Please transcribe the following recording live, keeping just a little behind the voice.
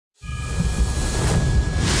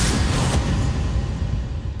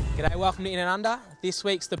G'day, welcome to In and Under. This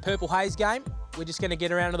week's the Purple Haze game. We're just going to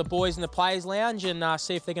get around to the boys in the Players Lounge and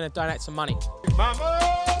see if they're going to donate some money. Mama!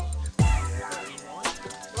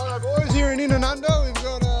 Righto boys, here in and Under, we've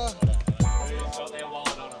got Who's got their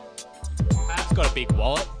wallet on them? Pat's got a big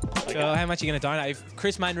wallet. Okay. So how much are you going to donate? If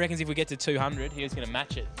Chris Main reckons if we get to 200, he was going to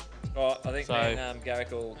match it. Oh, I think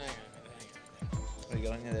Garrick will... What are you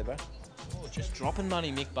got on there, bro? Oh, just dropping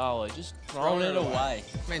money, Mick Barlow. Just throwing it away.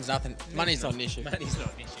 Means nothing. Money's not an issue. Money's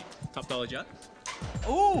not an issue. Top dollar jar.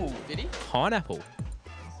 Ooh! Did he? Pineapple.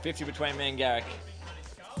 50 between me and Garrick.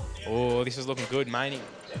 Oh, this is looking good, Maney.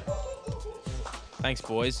 Thanks,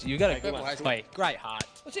 boys. You got a good one. Wait, great heart.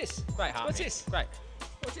 What's this? Great heart. What's man. this? Great.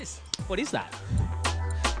 What's this? What is that?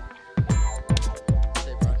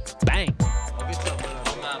 See, bro. Bang.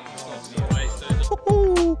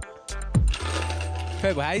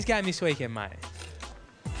 Purple Haze game this weekend, mate.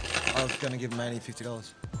 I was going to give Manny $50. You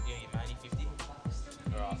gonna give Maney 50?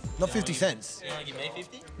 Alright. Not 50 cents. You wanna give me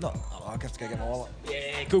 50? No, I'll have to go get my wallet.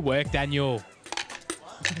 Yeah, good work, Daniel.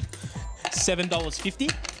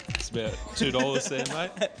 $7.50? It's about $2 there,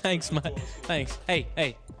 mate. Thanks, mate. Thanks.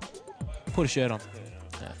 Hey. Put a shirt on.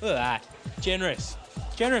 Yeah. Look at that. Generous.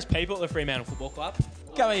 Generous people at the Fremantle Football Club.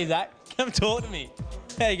 Come here, Zach. Come talk to me.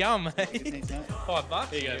 How you going, mate? $5.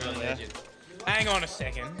 Here you go, legend. Hang on a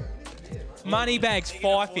second. Moneybags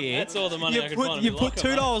Fife here. That's all the money I could find in You your put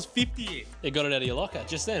locker, $2.50 here. You got it out of your locker,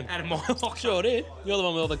 just then. Out of my locker. Sure did. You're the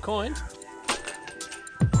one with all the coins.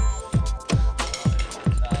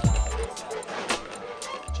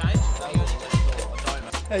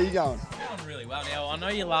 How you going? Going really well now. I know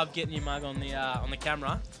you love getting your mug on the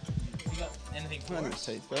camera. You got anything for us?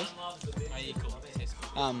 Teeth first. Oh, yeah, cool.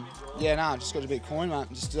 Yeah, no, just got a big coin, mate.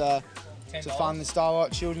 Just to fund the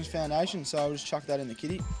Starlight Children's Foundation, so I'll just chuck that in the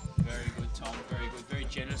kitty. Very good, Tom. Very good. Very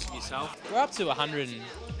generous of yourself. We're up to 100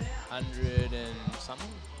 and something.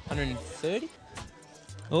 130.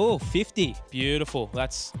 Oh, 50. Beautiful.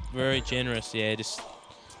 That's very generous. Yeah, just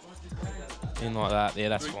in like that. Yeah,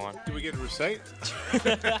 that's fine. Did we get a receipt?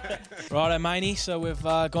 Righto, Maney. So we've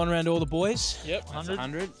gone around to all the boys. Yep, 100.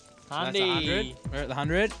 100. Handy. That's 100. We're at the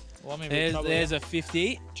 100. Well, I mean, There's a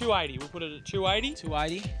 50. 280. We'll put it at 280.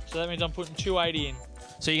 280. So that means I'm putting 280 in.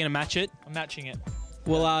 So you're going to match it? I'm matching it.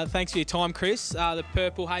 Well, thanks for your time, Chris. The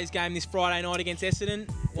Purple Haze game this Friday night against Essendon.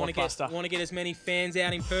 Want to get as many fans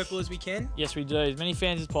out in purple as we can? Yes, we do. As many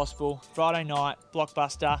fans as possible. Friday night,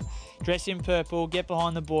 blockbuster. Dress in purple, get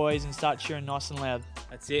behind the boys and start cheering nice and loud.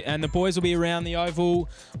 That's it. And the boys will be around the Oval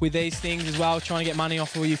with these things as well, trying to get money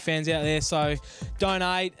off all you fans out there. So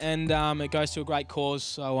donate, and it goes to a great cause.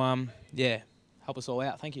 So, yeah, help us all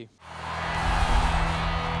out. Thank you.